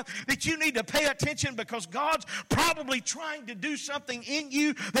your life that you need to pay attention because God's probably trying to do something in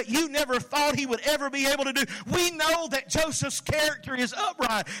you that you never thought He would ever be able to do? We know that Joseph's character is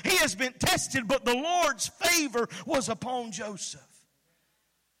upright. He has been tested, but the Lord's favor was upon Joseph.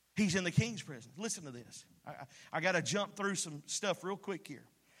 He's in the king's prison. Listen to this. I got to jump through some stuff real quick here.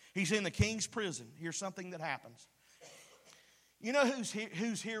 He's in the king's prison. Here's something that happens. You know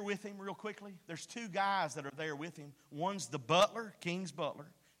who's here with him real quickly? There's two guys that are there with him. One's the butler, king's butler.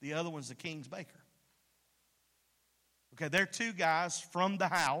 The other one's the king's baker. Okay, they're two guys from the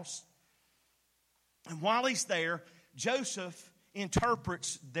house. And while he's there, Joseph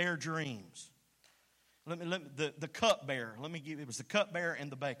interprets their dreams. The cupbearer. It was the cupbearer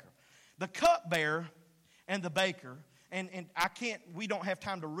and the baker. The cupbearer and the baker. And we don't have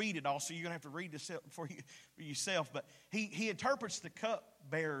time to read it all, so you're going to have to read this for yourself. But he interprets the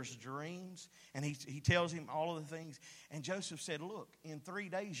cupbearer's dreams, and he tells him all of the things. And Joseph said, look, in 3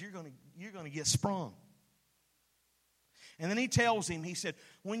 days you're going to get sprung. And then he tells him, he said,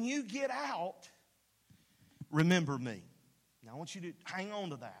 when you get out, remember me. Now I want you to hang on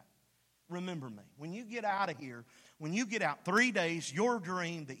to that. Remember me. When you get out of here, when you get out 3 days, your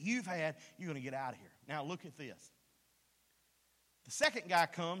dream that you've had, you're going to get out of here. Now look at this. The second guy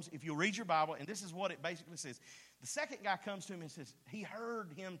comes, if you'll read your Bible, and this is what it basically says. The second guy comes to him and says, he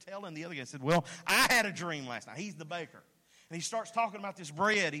heard him telling the other guy, said, well, I had a dream last night. He's the baker. And he starts talking about this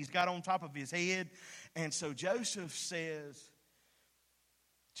bread he's got on top of his head. And so Joseph says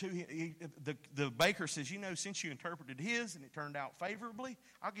to him, the baker says, since you interpreted his and it turned out favorably,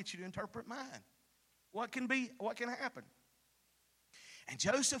 I'll get you to interpret mine. What can happen? And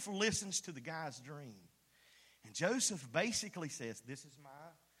Joseph listens to the guy's dream. And Joseph basically says, this is my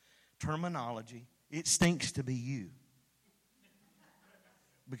terminology, it stinks to be you.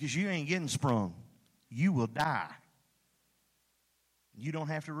 Because you ain't getting sprung. You will die. You don't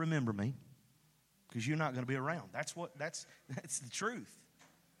have to remember me because you're not going to be around. That's the truth.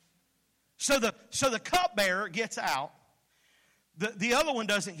 So the cupbearer gets out. The other one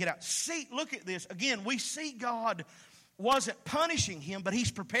doesn't get out. See, look at this. Again, we see God wasn't punishing him, but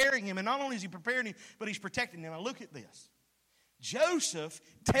He's preparing him. And not only is He preparing him, but He's protecting him. Now look at this. Joseph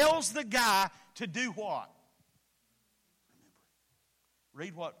tells the guy to do what?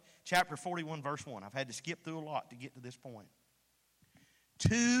 Read what? Chapter 41, verse 1. I've had to skip through a lot to get to this point.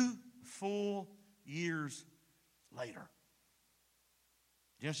 2 full years later.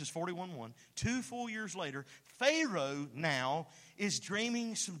 Genesis 41:1. 2 full years later, Pharaoh now is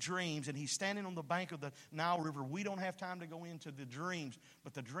dreaming some dreams, and he's standing on the bank of the Nile River. We don't have time to go into the dreams,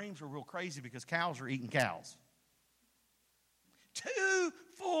 but the dreams are real crazy because cows are eating cows. 2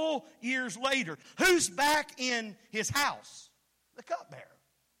 full years later, who's back in his house? The cupbearer.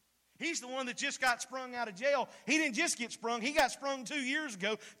 He's the one that just got sprung out of jail. He didn't just get sprung. He got sprung 2 years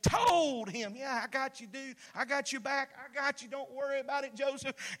ago. Told him, yeah, I got you, dude. I got you back. I got you. Don't worry about it,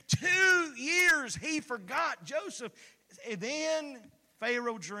 Joseph. 2 years he forgot Joseph. And then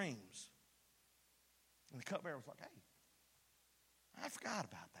Pharaoh dreams. And the cupbearer was like, hey, I forgot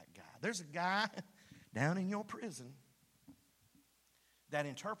about that guy. There's a guy down in your prison that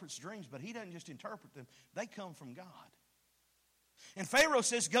interprets dreams, but he doesn't just interpret them. They come from God. And Pharaoh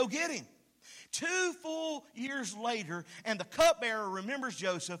says, go get him. 2 full years later, and the cupbearer remembers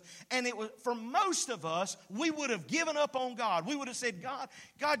Joseph, and it was, for most of us, we would have given up on God. We would have said,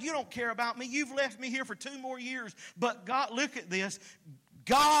 God, you don't care about me. You've left me here for 2 more years. But God, look at this.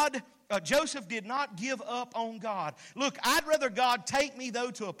 Joseph did not give up on God. Look, I'd rather God take me, though,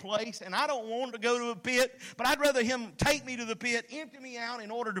 to a place, and I don't want to go to a pit, but I'd rather Him take me to the pit, empty me out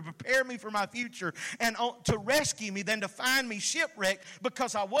in order to prepare me for my future and to rescue me than to find me shipwrecked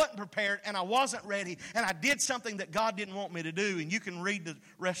because I wasn't prepared and I wasn't ready and I did something that God didn't want me to do. And you can read the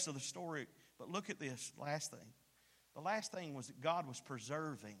rest of the story. But look at this last thing. The last thing was that God was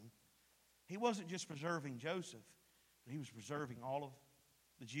preserving. He wasn't just preserving Joseph, but He was preserving all of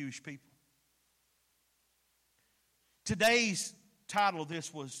the Jewish people. Today's title of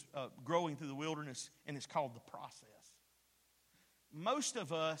this was Growing Through the Wilderness, and it's called The Process. Most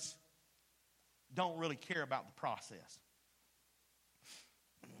of us don't really care about the process.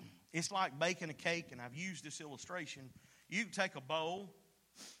 It's like baking a cake, and I've used this illustration. You can take a bowl,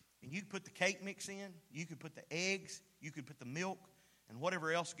 and you can put the cake mix in, you can put the eggs, you can put the milk, and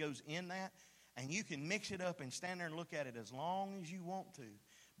whatever else goes in that, and you can mix it up and stand there and look at it as long as you want to.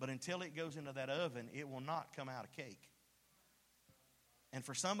 But until it goes into that oven, it will not come out a cake. And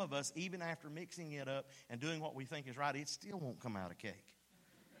for some of us, even after mixing it up and doing what we think is right, it still won't come out a cake.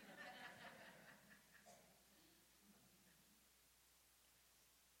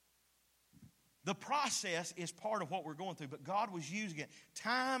 The process is part of what we're going through, but God was using it.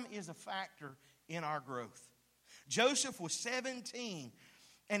 Time is a factor in our growth. Joseph was 17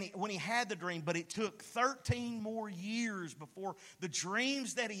 when he had the dream, but it took 13 more years before the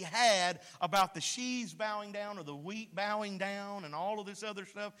dreams that he had about the sheaves bowing down or the wheat bowing down and all of this other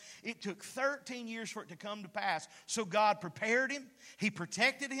stuff, it took 13 years for it to come to pass. So God prepared him, he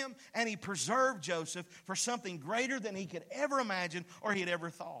protected him, and he preserved Joseph for something greater than he could ever imagine or he had ever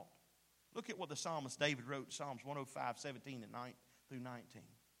thought. Look at what the psalmist David wrote in Psalms 105, 17 and 9 through 19.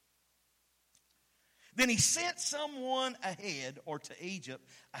 Then he sent someone ahead, or to Egypt,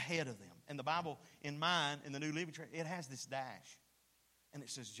 ahead of them. And the Bible, in mine, in the New Living Translation, it has this dash. And it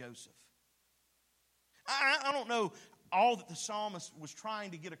says Joseph. I don't know all that the psalmist was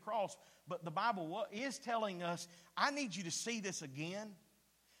trying to get across, but the Bible is telling us, I need you to see this again.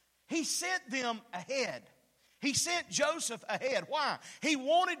 He sent them ahead. He sent Joseph ahead. Why? He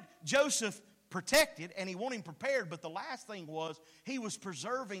wanted Joseph protected and he wanted him prepared, but the last thing was he was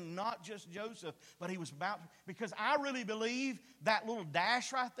preserving not just Joseph, but he was about, because I really believe that little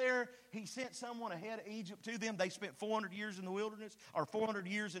dash right there, he sent someone ahead of Egypt to them. They spent 400 years in the wilderness, or 400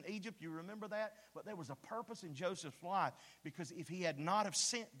 years in Egypt. You remember that? But there was a purpose in Joseph's life, because if he had not have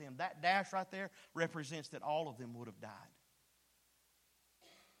sent them, that dash right there represents that all of them would have died.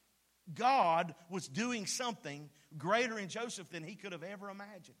 God was doing something greater in Joseph than he could have ever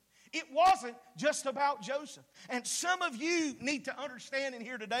imagined. It wasn't just about Joseph. And some of you need to understand in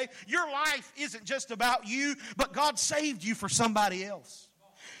here today, your life isn't just about you, but God saved you for somebody else.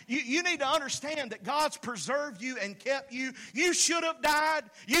 You need to understand that God's preserved you and kept you. You should have died.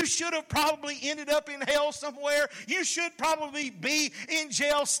 You should have probably ended up in hell somewhere. You should probably be in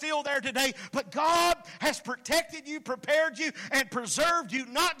jail still there today. But God has protected you, prepared you, and preserved you,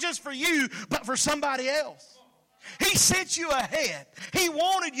 not just for you, but for somebody else. He sent you ahead. He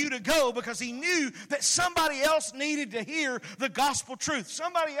wanted you to go because he knew that somebody else needed to hear the gospel truth.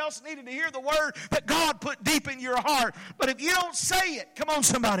 Somebody else needed to hear the word that God put deep in your heart. But if you don't say it, come on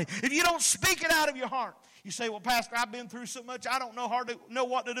somebody, if you don't speak it out of your heart, you say, well, Pastor, I've been through so much, I don't know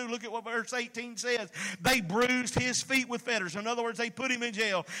what to do. Look at what verse 18 says. They bruised his feet with fetters. In other words, they put him in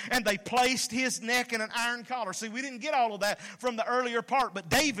jail, and they placed his neck in an iron collar. See, we didn't get all of that from the earlier part, but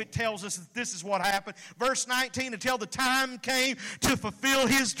David tells us that this is what happened. Verse 19, until the time came to fulfill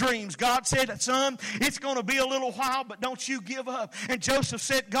his dreams. God said, son, it's going to be a little while, but don't you give up. And Joseph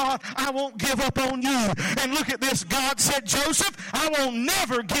said, God, I won't give up on you. And look at this. God said, Joseph, I will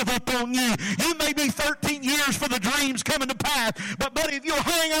never give up on you. You may be 13 years for the dreams coming to pass, but if you'll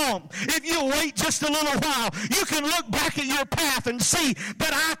hang on, if you'll wait just a little while, you can look back at your path and see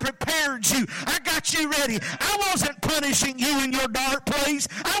that I prepared you. I got you ready. I wasn't punishing you in your dark place.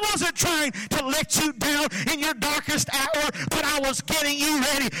 I wasn't trying to let you down in your darkest hour, but I was getting you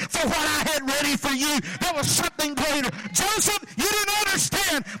ready for what I had ready for you. There was something greater. Joseph, you didn't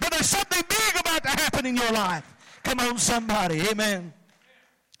understand, but there's something big about to happen in your life. Come on, somebody. Amen.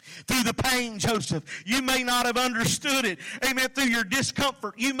 Through the pain, Joseph, you may not have understood it. Amen. Through your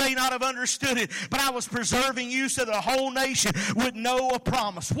discomfort, you may not have understood it. But I was preserving you so the whole nation would know a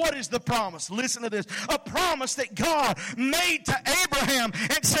promise. What is the promise? Listen to this. A promise that God made to Abraham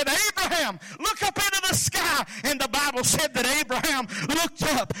and said, Abraham, look up into the sky. And the Bible said that Abraham looked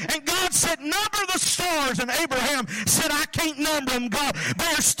up. And God said, number the stars. And Abraham said, I can't number them, God.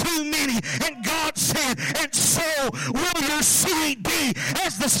 There's too many. And God said, and so will your seed be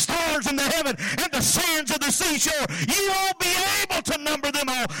as the stars in the heaven and the sands of the seashore. You won't be able to number them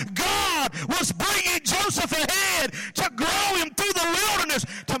all. God was bringing Joseph ahead to grow him through the wilderness,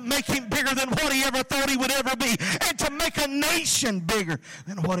 to make him bigger than what he ever thought he would ever be, and to make a nation bigger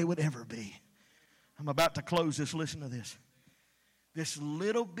than what he would ever be. I'm about to close this. Listen to this. This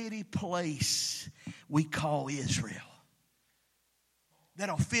little bitty place we call Israel,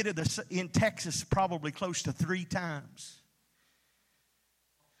 that'll fit in Texas probably close to 3 times.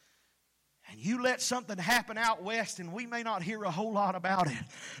 And you let something happen out west, and we may not hear a whole lot about it,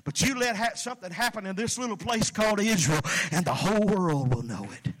 but you let something happen in this little place called Israel, and the whole world will know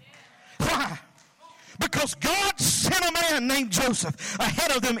it. Why? Because God sent a man named Joseph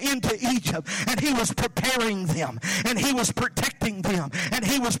ahead of them into Egypt, and he was preparing them, and he was protecting them, and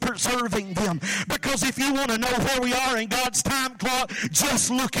he was preserving them. Because if you want to know where we are in God's time clock, just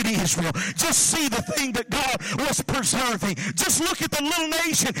look at Israel. Just see the thing that God was preserving. Just look at the little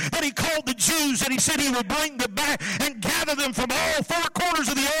nation that he called the Jews, and he said he would bring them back and gather them from all 4 corners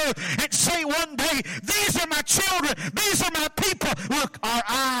of the earth and say one day, these are my children, these are my people. Look, our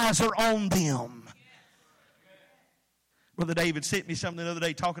eyes are on them. Brother David sent me something the other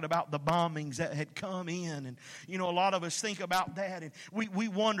day talking about the bombings that had come in. And, a lot of us think about that. And we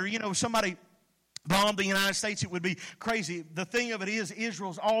wonder, somebody bomb the United States, it would be crazy. The thing of it is,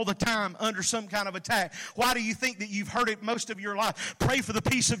 Israel's all the time under some kind of attack. Why do you think that you've heard it most of your life? Pray for the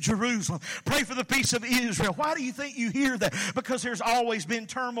peace of Jerusalem. Pray for the peace of Israel. Why do you think you hear that? Because there's always been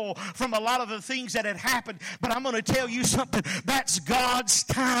turmoil from a lot of the things that had happened. But I'm going to tell you something. That's God's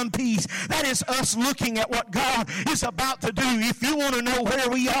timepiece. That is us looking at what God is about to do. If you want to know where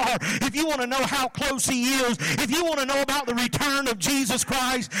we are, if you want to know how close He is, if you want to know about the return of Jesus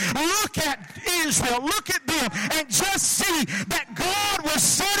Christ, look at Israel. Look at them and just see that God was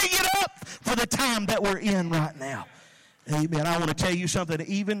setting it up for the time that we're in right now. Amen. I want to tell you something.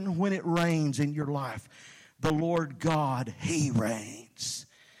 Even when it rains in your life, the Lord God, He reigns.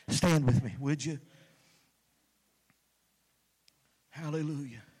 Stand with me, would you?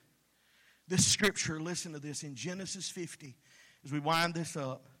 Hallelujah. This scripture, listen to this, in Genesis 50, as we wind this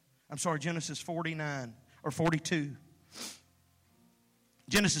up. Genesis 49 or 42.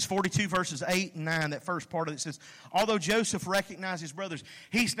 Genesis 42 verses 8 and 9, that first part of it says, although Joseph recognized his brothers,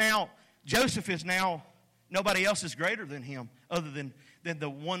 Joseph is now, nobody else is greater than him other than the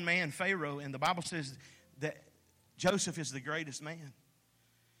one man, Pharaoh. And the Bible says that Joseph is the greatest man.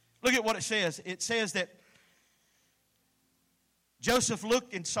 Look at what it says. It says that Joseph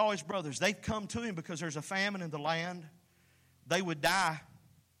looked and saw his brothers. They've come to him because there's a famine in the land. They would die.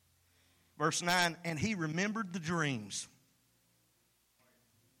 Verse 9, and he remembered the dreams.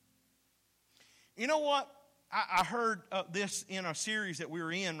 You know what? I heard this in a series that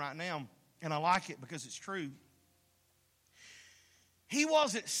we're in right now, and I like it because it's true. He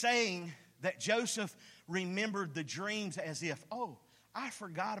wasn't saying that Joseph remembered the dreams as if, oh, I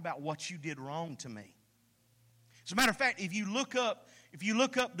forgot about what you did wrong to me. As a matter of fact, if you look up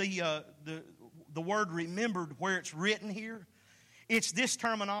the word remembered where it's written here, it's this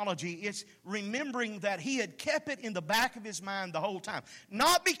terminology. It's remembering that he had kept it in the back of his mind the whole time.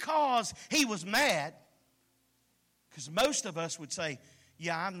 Not because he was mad, because most of us would say,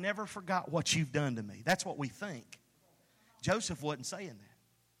 yeah, I never forgot what you've done to me. That's what we think. Joseph wasn't saying that.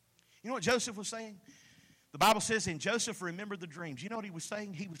 You know what Joseph was saying? The Bible says, and Joseph remembered the dreams. You know what he was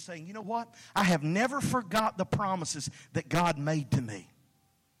saying? He was saying, you know what? I have never forgot the promises that God made to me.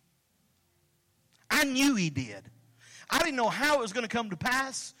 I knew He did. I didn't know how it was going to come to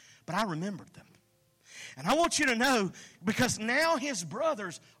pass, but I remembered them. And I want you to know, because now his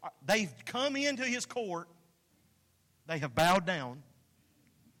brothers, they've come into his court. They have bowed down.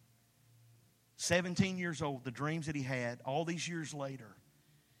 17 years old, the dreams that he had, all these years later.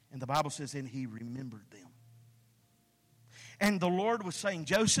 And the Bible says, and he remembered them. And the Lord was saying,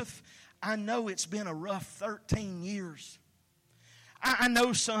 Joseph, I know it's been a rough 13 years. I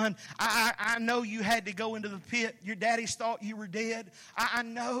know, son, I know you had to go into the pit. Your daddies thought you were dead. I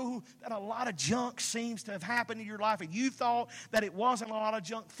know that a lot of junk seems to have happened in your life, and you thought that it wasn't a lot of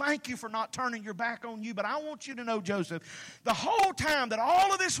junk. Thank you for not turning your back on you. But I want you to know, Joseph, the whole time that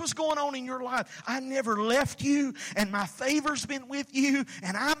all of this was going on in your life, I never left you, and my favor's been with you,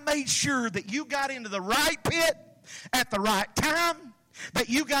 and I made sure that you got into the right pit at the right time, that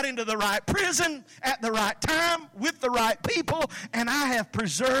you got into the right prison at the right time with the right people, and I have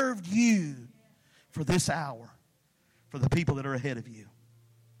preserved you for this hour, for the people that are ahead of you.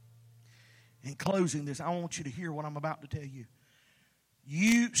 In closing this, I want you to hear what I'm about to tell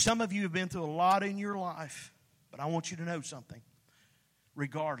you. Some of you have been through a lot in your life, but I want you to know something.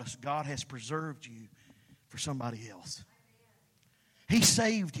 Regardless, God has preserved you for somebody else. He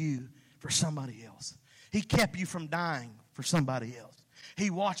saved you for somebody else. He kept you from dying for somebody else. He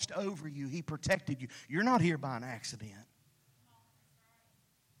watched over you. He protected you. You're not here by an accident.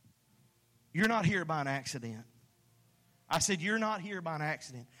 You're not here by an accident. I said you're not here by an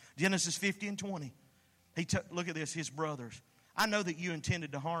accident. Genesis 50 and 20. Look at this, his brothers. I know that you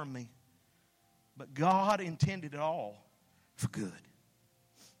intended to harm me, but God intended it all for good.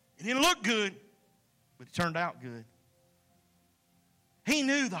 It didn't look good, but it turned out good. He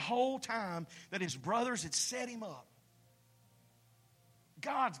knew the whole time that his brothers had set him up.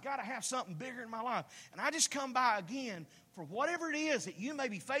 God's got to have something bigger in my life. And I just come by again for whatever it is that you may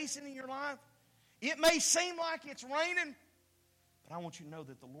be facing in your life. It may seem like it's raining, but I want you to know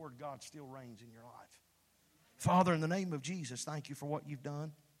that the Lord God still reigns in your life. Father, in the name of Jesus, thank you for what you've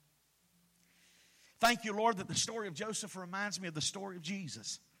done. Thank you, Lord, that the story of Joseph reminds me of the story of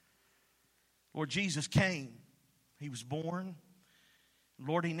Jesus. Lord, Jesus came. He was born.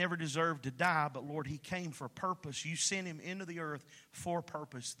 Lord, he never deserved to die, but Lord, he came for a purpose. You sent him into the earth for a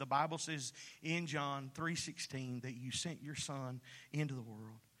purpose. The Bible says in John 3:16 that you sent your son into the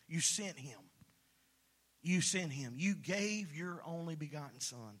world. You sent him. You sent him. You gave your only begotten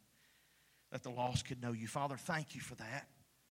son that the lost could know you. Father, thank you for that.